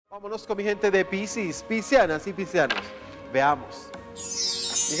Vámonos con mi gente de Piscis, piscianas y piscianos. Veamos.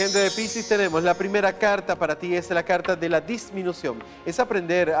 Mi gente de Piscis, tenemos la primera carta para ti, es la carta de la disminución. Es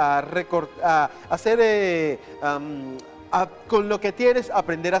aprender a hacer, con lo que tienes,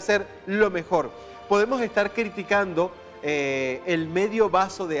 aprender a hacer lo mejor. Podemos estar criticando el medio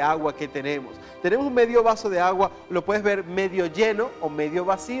vaso de agua que tenemos. Tenemos un medio vaso de agua, lo puedes ver medio lleno o medio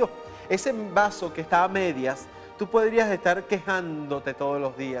vacío. Ese vaso que está a medias, tú podrías estar quejándote todos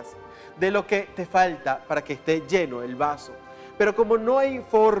los días de lo que te falta para que esté lleno el vaso. Pero como no hay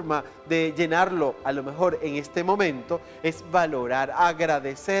forma de llenarlo a lo mejor en este momento, es valorar,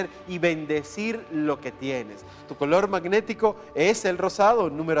 agradecer y bendecir lo que tienes. Tu color magnético es el rosado,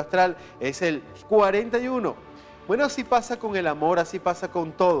 el número astral es el 41. Bueno, así pasa con el amor, así pasa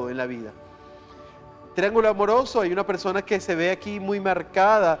con todo en la vida. Triángulo amoroso, hay una persona que se ve aquí muy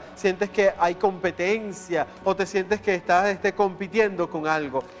marcada, sientes que hay competencia o te sientes que estás compitiendo con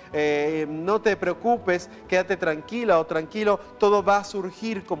algo. No te preocupes, quédate tranquila o tranquilo, todo va a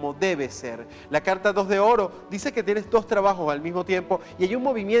surgir como debe ser. La carta 2 de oro dice que tienes dos trabajos al mismo tiempo y hay un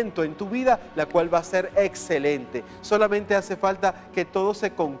movimiento en tu vida la cual va a ser excelente. Solamente hace falta que todo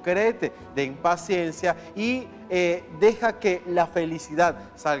se concrete, den paciencia y deja que la felicidad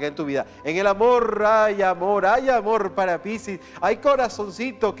salga en tu vida. En el amor hay amor para Piscis. Hay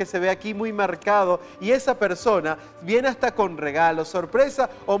corazoncito que se ve aquí muy marcado y esa persona viene hasta con regalo, sorpresa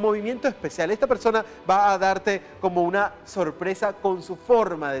o movimiento especial. Esta persona va a darte como una sorpresa con su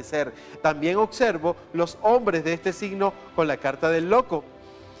forma de ser. También observo los hombres de este signo con la carta del loco.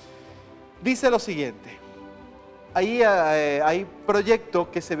 Dice lo siguiente. Ahí hay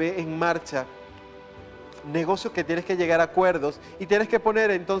proyecto que se ve en marcha, negocios que tienes que llegar a acuerdos y tienes que poner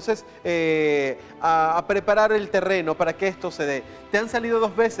entonces a preparar el terreno para que esto se dé. Te han salido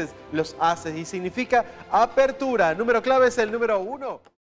 2 veces los haces y significa apertura. Número clave es el número 1.